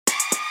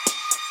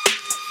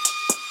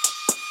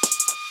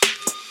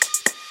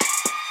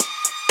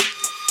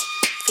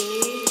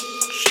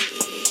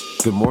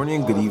Good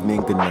morning, good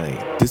evening, good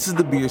night. This is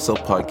the Be Yourself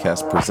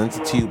podcast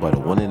presented to you by the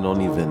one and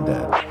only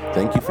Vindad.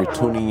 Thank you for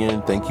tuning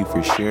in, thank you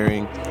for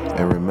sharing,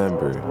 and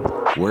remember,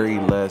 worry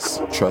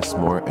less, trust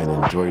more, and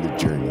enjoy the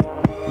journey.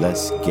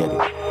 Let's get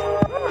it.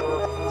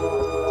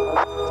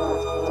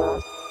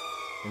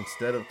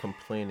 Instead of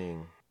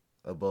complaining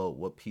about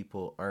what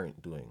people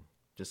aren't doing,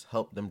 just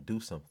help them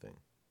do something.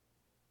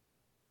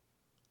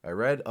 I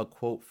read a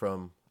quote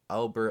from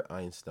Albert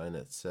Einstein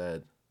that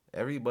said,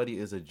 "Everybody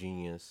is a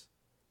genius,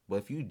 but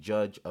if you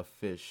judge a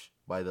fish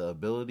by the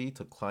ability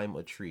to climb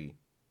a tree,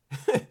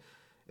 it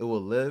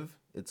will live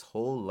its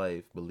whole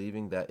life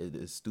believing that it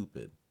is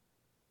stupid."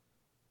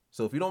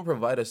 So if you don't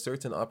provide a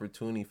certain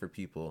opportunity for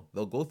people,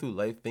 they'll go through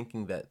life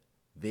thinking that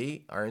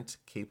they aren't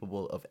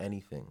capable of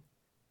anything.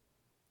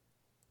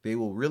 They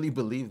will really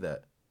believe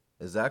that.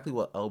 Exactly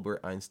what Albert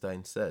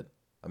Einstein said.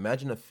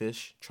 Imagine a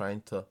fish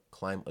trying to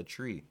climb a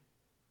tree.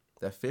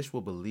 That fish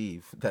will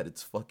believe that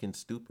it's fucking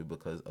stupid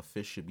because a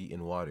fish should be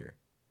in water.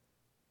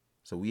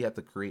 So we have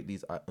to create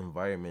these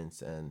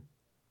environments and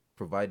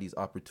provide these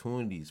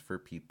opportunities for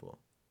people.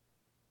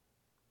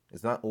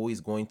 It's not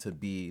always going to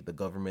be the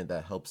government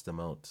that helps them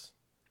out.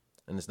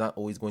 And it's not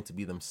always going to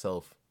be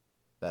themselves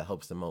that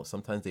helps them out.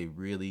 Sometimes they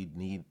really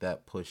need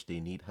that push. They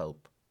need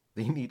help.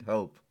 They need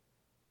help.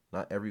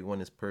 Not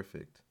everyone is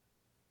perfect.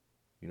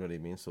 You know what I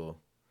mean? So,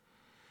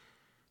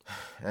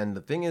 and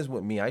the thing is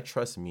with me, I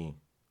trust me,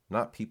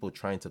 not people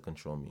trying to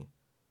control me.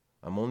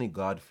 I'm only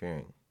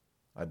God-fearing.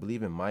 I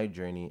believe in my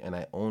journey and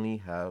I only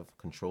have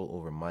control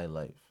over my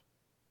life.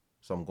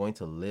 So I'm going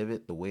to live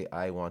it the way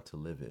I want to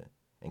live it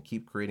and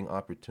keep creating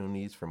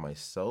opportunities for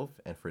myself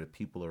and for the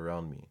people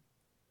around me.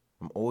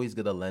 I'm always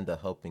going to lend a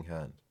helping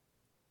hand.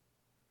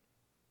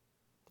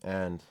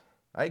 And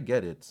I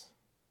get it.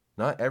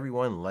 Not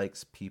everyone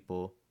likes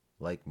people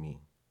like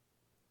me.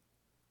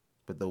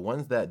 But the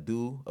ones that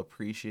do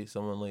appreciate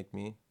someone like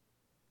me,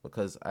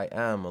 because I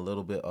am a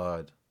little bit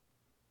odd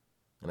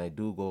and I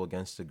do go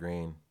against the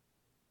grain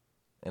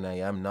and I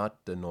am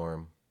not the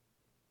norm.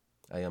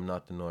 I am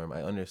not the norm.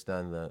 I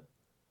understand that.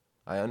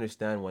 I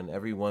understand when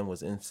everyone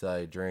was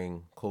inside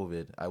during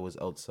COVID, I was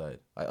outside.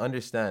 I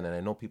understand, and I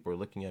know people are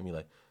looking at me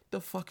like, the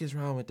fuck is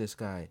wrong with this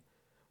guy?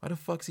 Why the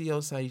fuck's he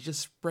outside? He's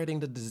just spreading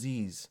the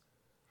disease,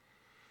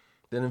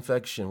 the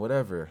infection,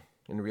 whatever.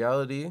 In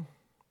reality,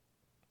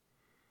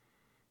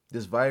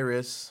 this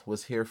virus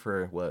was here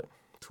for,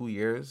 2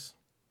 years?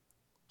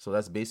 So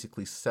that's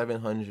basically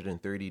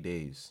 730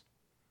 days.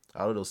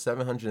 Out of those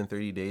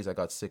 730 days, I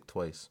got sick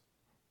twice.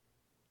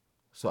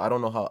 So I don't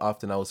know how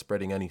often I was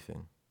spreading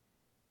anything.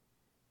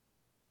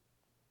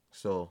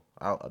 So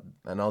I'll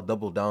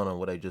double down on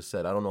what I just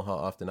said. I don't know how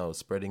often I was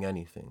spreading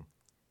anything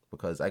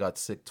because I got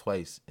sick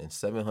twice in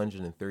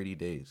 730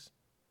 days.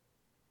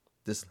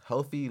 This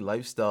healthy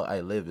lifestyle I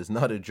live is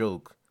not a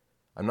joke.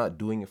 I'm not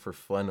doing it for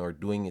fun or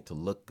doing it to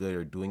look good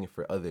or doing it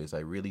for others. I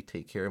really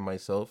take care of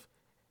myself,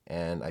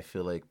 and I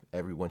feel like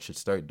everyone should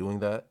start doing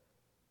that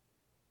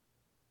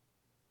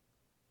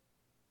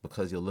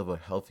because you'll live a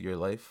healthier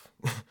life.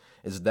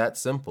 It's that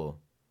simple.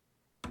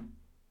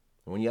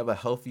 When you have a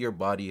healthier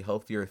body,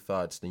 healthier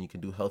thoughts, then you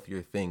can do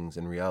healthier things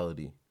in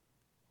reality.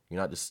 You're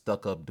not just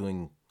stuck up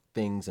doing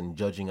things and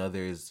judging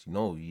others.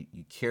 No,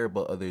 you care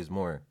about others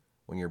more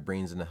when your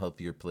brain's in a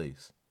healthier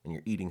place and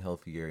you're eating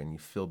healthier and you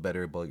feel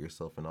better about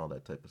yourself and all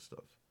that type of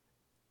stuff.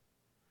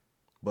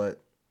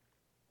 But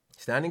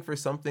standing for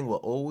something will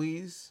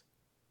always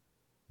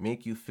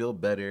make you feel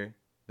better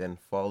than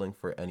falling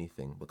for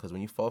anything. Because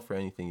when you fall for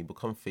anything, you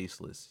become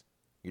faceless.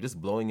 You're just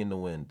blowing in the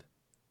wind.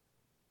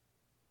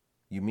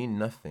 You mean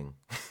nothing.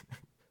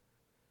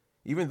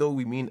 Even though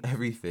we mean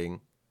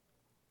everything,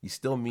 you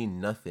still mean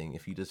nothing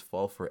if you just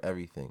fall for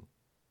everything.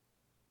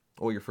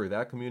 Oh, you're for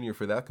that community, you're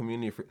for that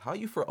community. How are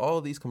you for all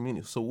these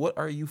communities? So what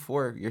are you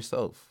for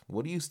yourself?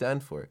 What do you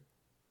stand for?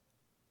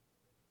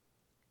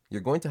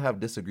 You're going to have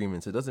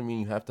disagreements. It doesn't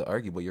mean you have to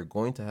argue, but you're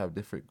going to have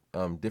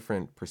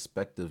different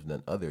perspectives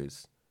than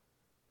others.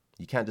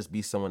 You can't just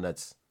be someone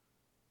that's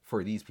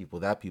for these people,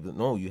 that people.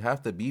 No, you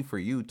have to be for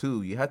you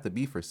too. You have to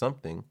be for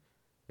something.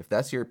 If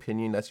that's your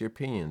opinion, that's your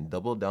opinion.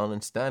 Double down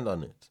and stand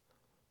on it.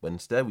 But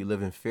instead, we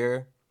live in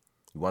fear.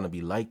 We want to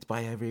be liked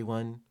by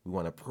everyone. We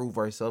want to prove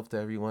ourselves to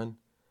everyone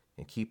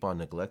and keep on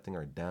neglecting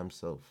our damn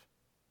self.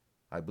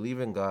 I believe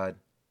in God.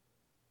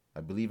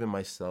 I believe in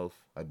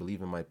myself. I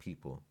believe in my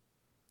people.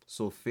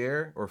 So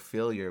fear or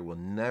failure will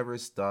never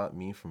stop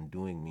me from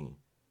doing me.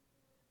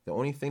 The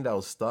only thing that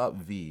will stop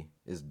V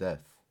is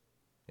death.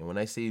 And when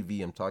I say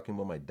V, I'm talking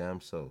about my damn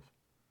self.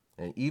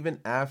 And even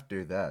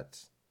after that,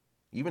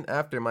 even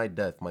after my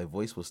death, my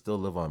voice will still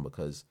live on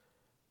because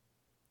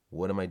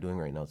what am I doing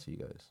right now to you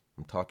guys?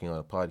 I'm talking on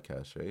a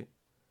podcast, right?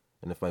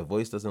 And if my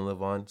voice doesn't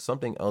live on,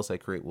 something else I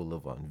create will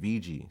live on.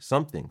 VG,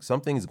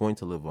 something is going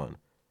to live on.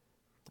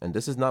 And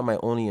this is not my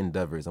only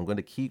endeavors. I'm going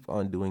to keep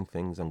on doing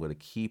things. I'm going to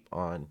keep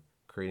on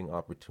creating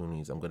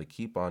opportunities. I'm going to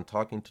keep on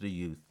talking to the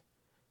youth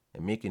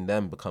and making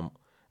them become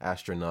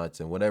astronauts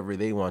and whatever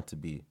they want to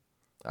be.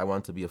 I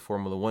want to be a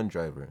Formula One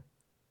driver.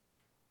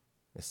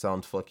 It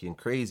sounds fucking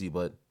crazy,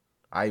 but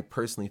I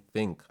personally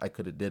think I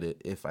could have did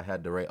it if I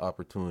had the right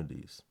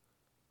opportunities.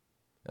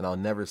 And I'll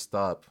never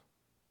stop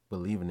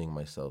believing in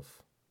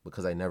myself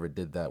because I never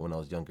did that when I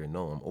was younger.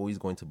 No, I'm always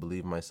going to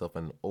believe in myself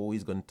and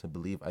always going to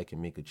believe I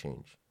can make a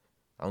change.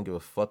 I don't give a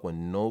fuck what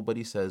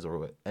nobody says or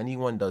what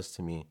anyone does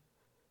to me.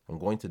 I'm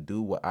going to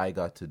do what I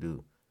got to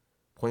do.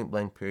 Point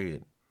blank,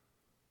 period.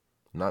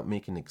 I'm not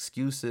making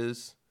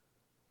excuses.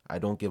 I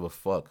don't give a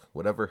fuck.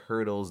 Whatever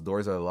hurdles,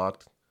 doors are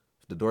locked.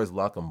 If the door is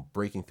locked, I'm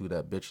breaking through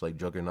that bitch like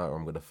Juggernaut, or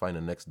I'm going to find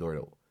the next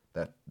door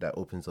that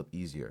opens up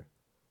easier.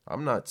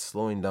 I'm not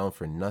slowing down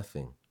for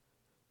nothing.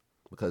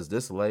 Because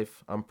this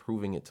life, I'm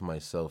proving it to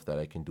myself that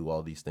I can do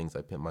all these things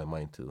I put my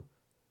mind to.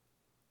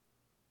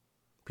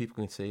 People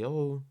can say,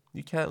 oh,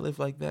 you can't live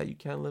like that. You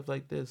can't live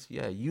like this.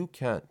 Yeah, you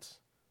can't.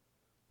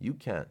 You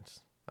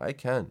can't. I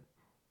can.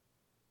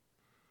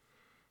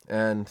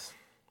 And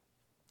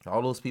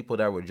all those people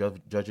that were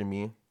judging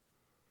me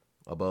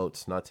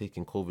about not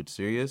taking COVID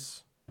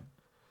serious,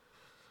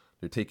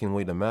 they're taking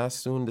away the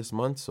mask soon this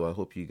month. So I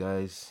hope you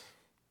guys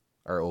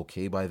are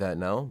okay by that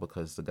now,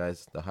 because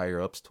the higher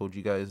ups told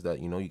you guys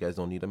that, you guys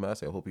don't need a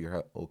mask. I hope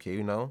you're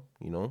okay now,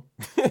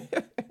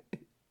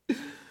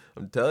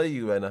 I'm telling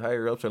you, man, the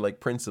higher ups are like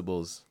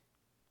principals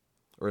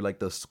or like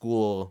the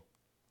school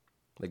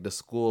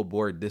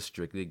board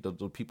district, like the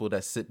people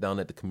that sit down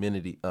at the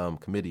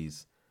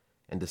committees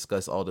and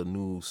discuss all the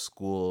new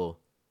school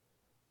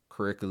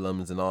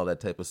curriculums and all that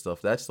type of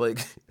stuff. That's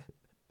like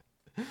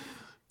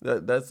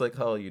That's like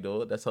how,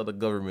 that's how the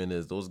government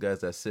is. Those guys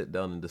that sit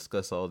down and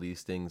discuss all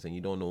these things and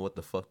you don't know what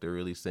the fuck they're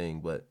really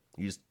saying, but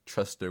you just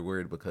trust their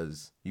word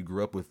because you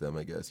grew up with them,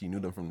 I guess. You knew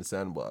them from the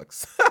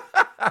sandbox.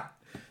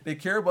 They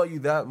care about you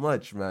that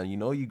much, man.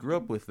 You grew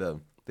up with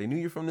them. They knew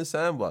you from the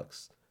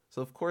sandbox.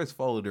 So, of course,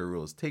 follow their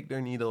rules. Take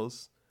their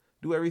needles.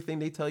 Do everything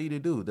they tell you to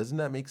do. Doesn't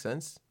that make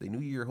sense? They knew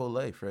you your whole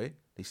life, right?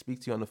 They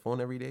speak to you on the phone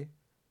every day.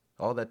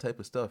 All that type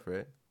of stuff,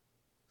 right?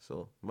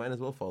 So, might as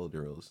well follow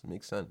their rules. It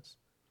makes sense.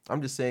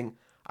 I'm just saying,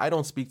 I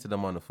don't speak to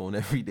them on the phone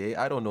every day.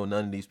 I don't know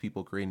none of these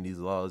people creating these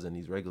laws and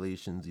these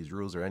regulations, these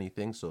rules or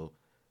anything. So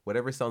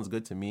whatever sounds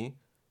good to me,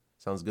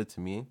 sounds good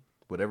to me.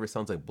 Whatever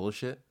sounds like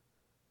bullshit,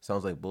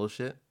 sounds like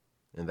bullshit.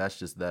 And that's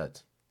just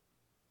that.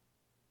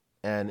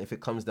 And if it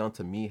comes down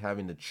to me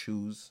having to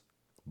choose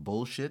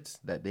bullshit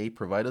that they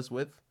provide us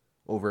with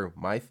over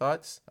my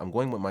thoughts, I'm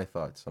going with my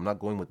thoughts. I'm not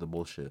going with the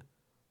bullshit.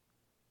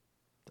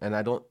 And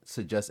I don't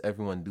suggest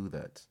everyone do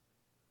that.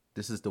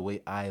 This is the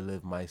way I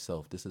live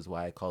myself. This is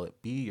why I call it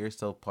Be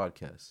Yourself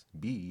Podcast.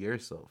 Be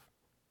yourself.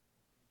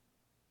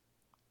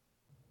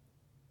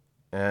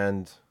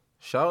 And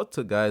shout out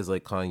to guys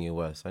like Kanye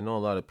West. I know a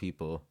lot of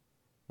people,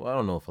 I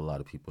don't know if a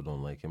lot of people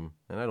don't like him,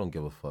 and I don't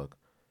give a fuck.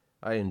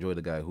 I enjoy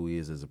the guy who he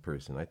is as a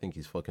person. I think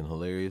he's fucking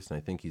hilarious, and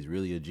I think he's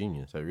really a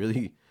genius. I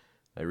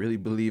really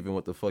believe in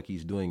what the fuck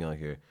he's doing out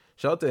here.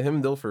 Shout out to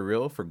him, though, for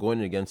real, for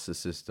going against the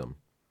system.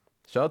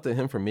 Shout out to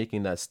him for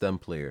making that STEM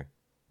player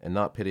and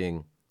not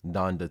pitting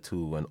Donda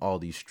 2 and all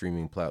these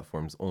streaming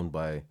platforms owned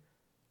by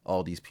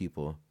all these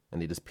people,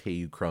 and they just pay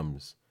you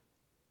crumbs.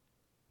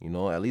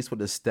 At least with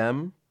the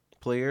STEM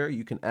player,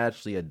 you can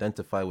actually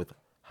identify with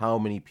how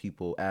many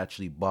people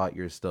actually bought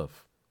your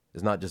stuff.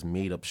 It's not just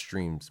made up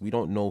streams. We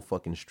don't know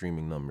fucking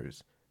streaming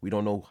numbers. We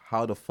don't know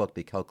how the fuck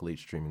they calculate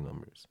streaming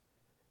numbers.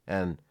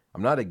 And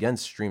I'm not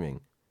against streaming.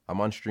 I'm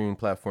on streaming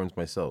platforms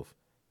myself.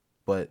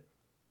 But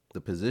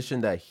the position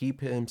that he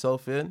put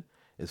himself in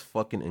is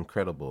fucking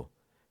incredible.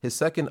 His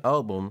second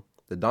album,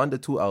 the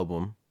Donda 2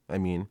 album,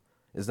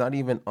 is not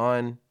even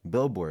on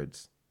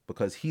billboards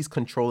because he's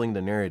controlling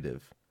the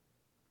narrative.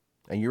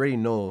 And you already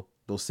know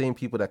those same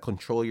people that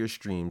control your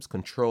streams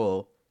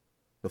control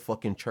the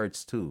fucking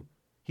charts too.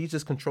 He's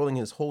just controlling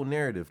his whole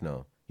narrative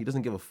now. He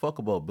doesn't give a fuck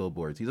about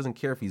billboards. He doesn't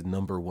care if he's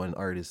number one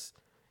artist,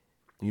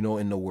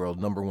 in the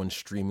world, number one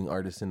streaming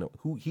artist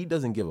he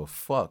doesn't give a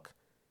fuck.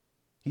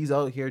 He's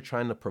out here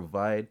trying to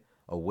provide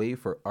a way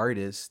for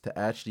artists to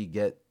actually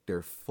get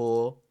their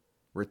full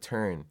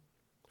return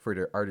for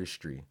their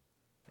artistry.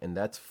 And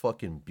that's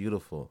fucking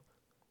beautiful.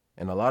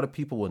 And a lot of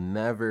people will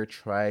never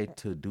try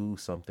to do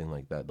something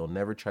like that. They'll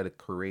never try to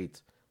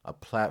create a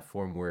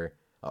platform where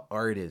an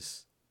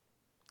artist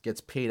gets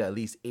paid at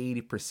least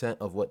 80%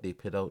 of what they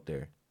put out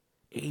there.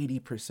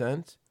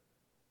 80%?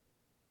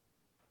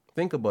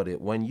 Think about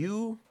it. When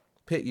you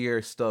put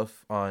your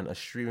stuff on a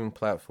streaming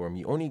platform,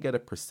 you only get a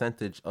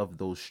percentage of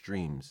those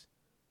streams.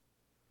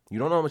 You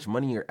don't know how much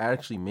money you're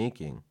actually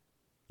making.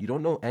 You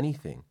don't know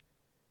anything.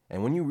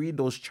 And when you read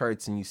those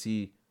charts and you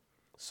see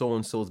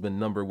so-and-so's been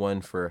number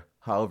one for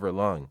however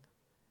long,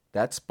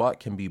 that spot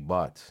can be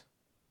bought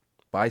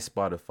by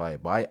Spotify,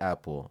 by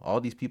Apple.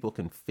 All these people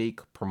can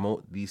fake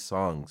promote these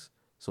songs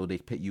so they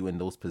put you in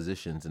those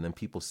positions, and then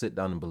people sit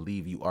down and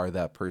believe you are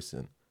that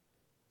person.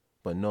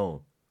 But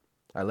no,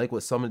 I like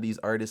what some of these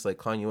artists like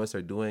Kanye West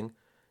are doing.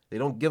 They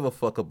don't give a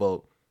fuck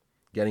about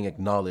getting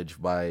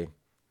acknowledged by,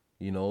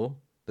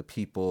 the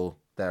people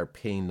that are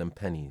paying them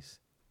pennies.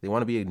 They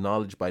want to be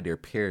acknowledged by their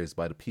peers,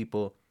 by the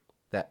people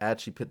that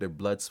actually put their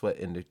blood, sweat,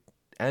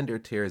 and their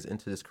tears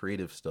into this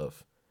creative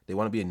stuff. They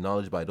want to be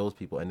acknowledged by those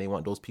people, and they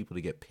want those people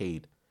to get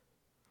paid.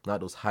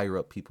 not those higher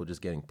up people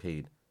just getting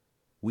paid.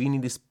 We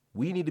need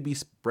to be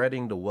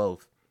spreading the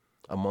wealth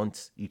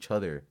amongst each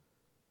other,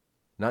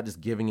 not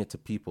just giving it to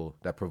people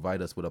that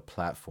provide us with a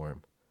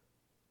platform.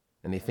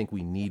 And they think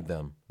we need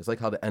them. It's like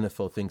how the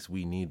NFL thinks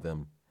we need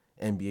them.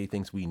 NBA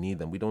thinks we need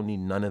them. We don't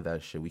need none of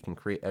that shit. We can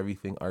create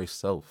everything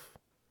ourselves.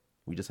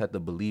 We just have to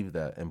believe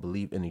that and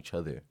believe in each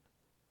other.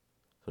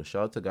 So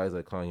shout out to guys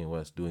like Kanye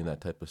West doing that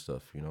type of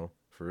stuff, you know?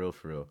 For real,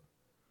 for real.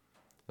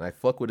 And I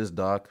fuck with his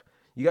doc.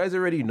 You guys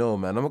already know,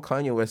 man. I'm a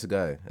Kanye West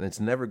guy. And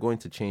it's never going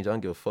to change. I don't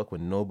give a fuck what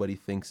nobody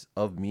thinks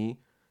of me.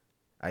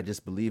 I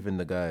just believe in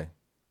the guy.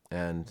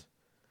 And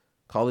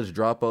College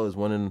Dropout is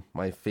one of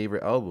my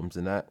favorite albums.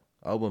 And that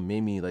album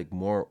made me like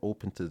more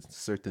open to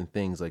certain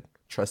things, like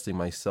trusting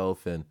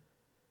myself and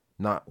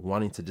not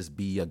wanting to just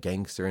be a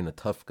gangster and a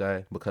tough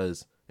guy.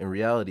 Because in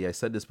reality, I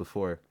said this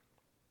before,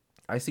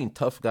 I seen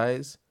tough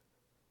guys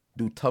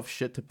do tough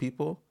shit to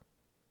people,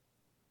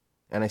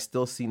 and I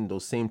still seen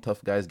those same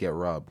tough guys get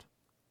robbed.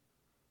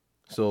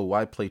 So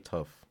why play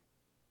tough?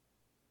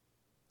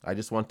 I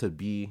just want to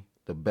be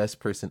the best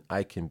person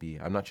I can be.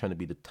 I'm not trying to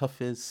be the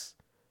toughest,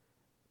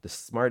 the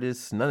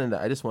smartest, none of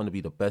that. I just want to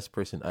be the best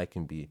person I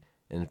can be.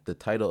 And if the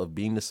title of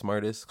being the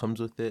smartest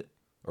comes with it,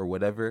 or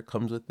whatever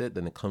comes with it,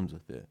 then it comes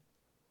with it.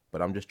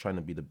 But I'm just trying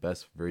to be the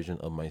best version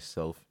of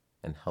myself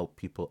and help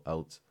people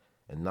out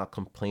and not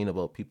complain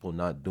about people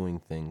not doing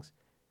things.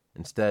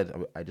 Instead,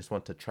 I just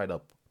want to try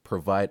to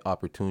provide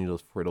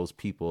opportunities for those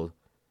people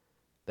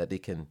that they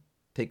can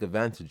take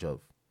advantage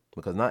of.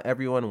 Because not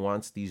everyone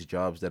wants these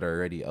jobs that are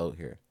already out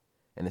here.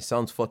 And it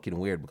sounds fucking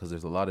weird because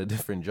there's a lot of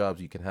different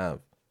jobs you can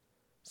have.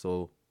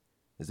 So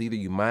it's either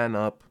you man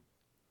up,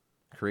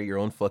 create your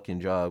own fucking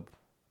job,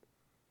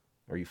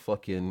 or you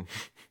fucking,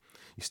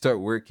 you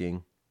start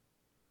working,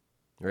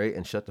 right,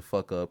 and shut the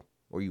fuck up,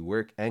 or you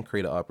work and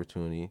create an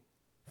opportunity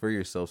for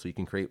yourself so you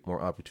can create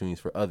more opportunities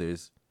for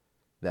others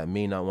that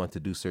may not want to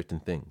do certain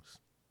things.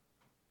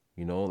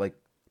 You know, like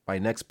my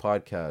next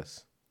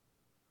podcast,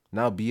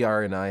 now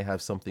BR and I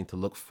have something to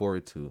look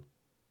forward to.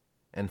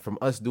 And from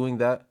us doing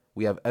that,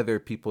 we have other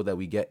people that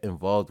we get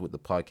involved with the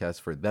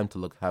podcast for them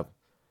to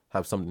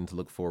have something to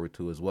look forward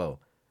to as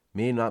well.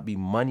 May not be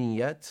money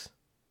yet,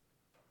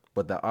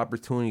 but the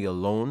opportunity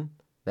alone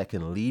that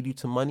can lead you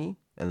to money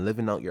and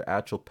living out your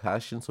actual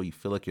passion so you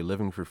feel like you're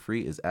living for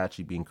free is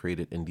actually being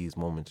created in these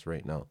moments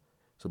right now.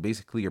 So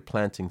basically you're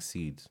planting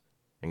seeds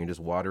and you're just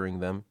watering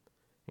them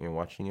and you're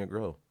watching it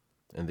grow.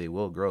 And they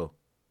will grow,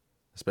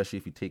 especially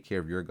if you take care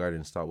of your garden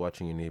and stop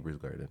watching your neighbor's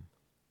garden.